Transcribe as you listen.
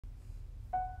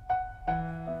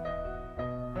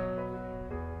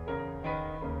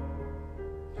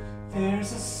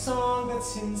There's a song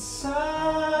that's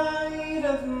inside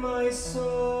of my soul.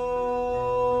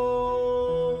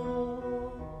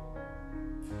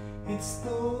 It's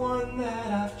the one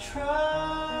that I've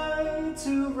tried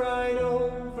to write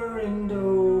over and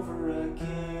over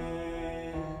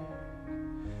again.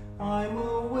 I'm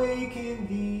awake in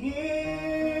the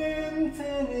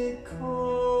infinite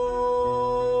cold,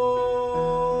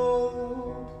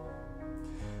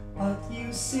 but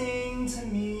you sing to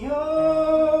me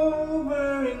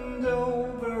over and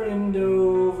over and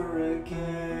over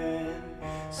again.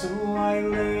 So I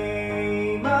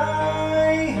lay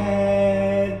my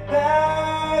head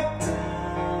back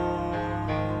down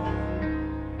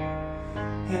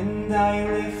and I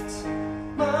lift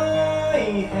my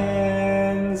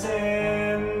hands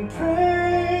and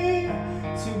pray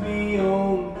to be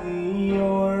only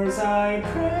yours. I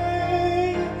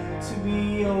pray to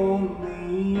be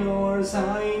only yours.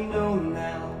 I know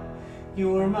now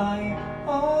you're my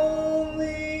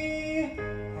only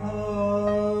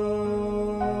hope.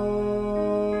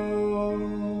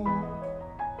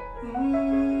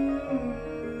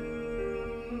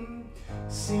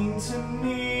 Sing to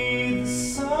me the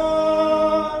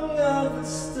song of the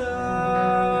stars,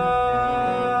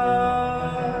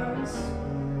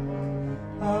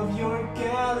 of your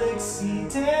galaxy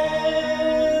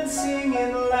dancing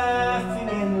and laughing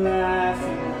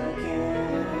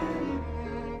again.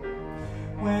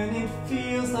 When it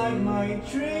feels like my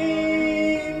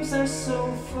dreams are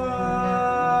so far,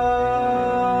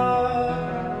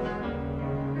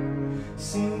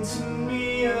 sing to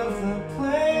me of the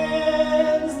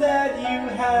plans that you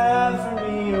have for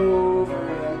me over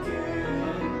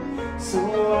again. So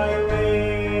I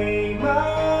lay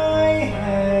my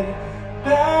head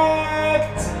back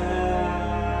down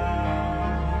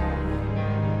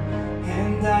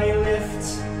and I lift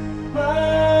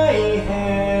my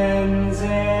hands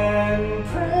and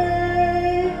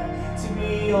pray to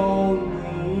be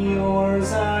only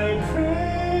yours. I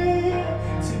pray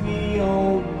to be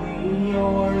only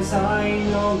yours. I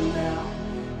know now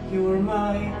you're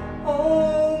my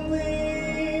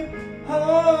only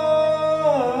hope.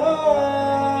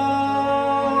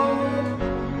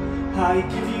 I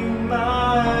give you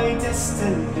my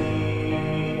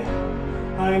destiny.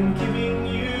 I'm giving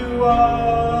you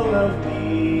all of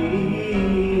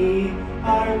me.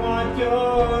 I want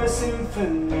your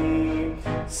symphony,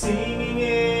 singing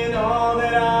in all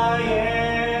that I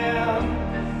am.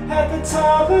 At the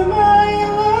top of my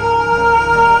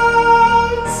lungs,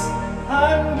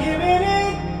 I'm giving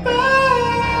it back.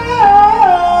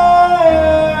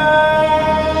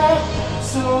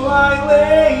 So I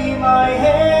lay my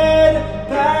head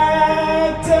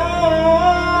back down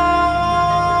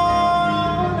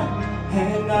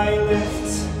and I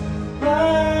lift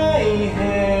my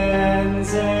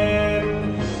hands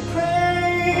and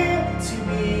pray to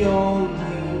be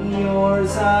only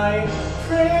yours. I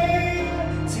pray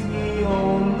to be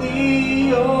only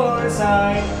yours.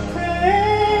 I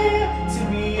pray to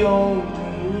be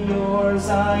only yours.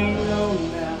 I know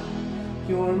now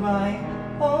you're my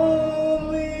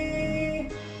only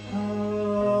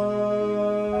hope.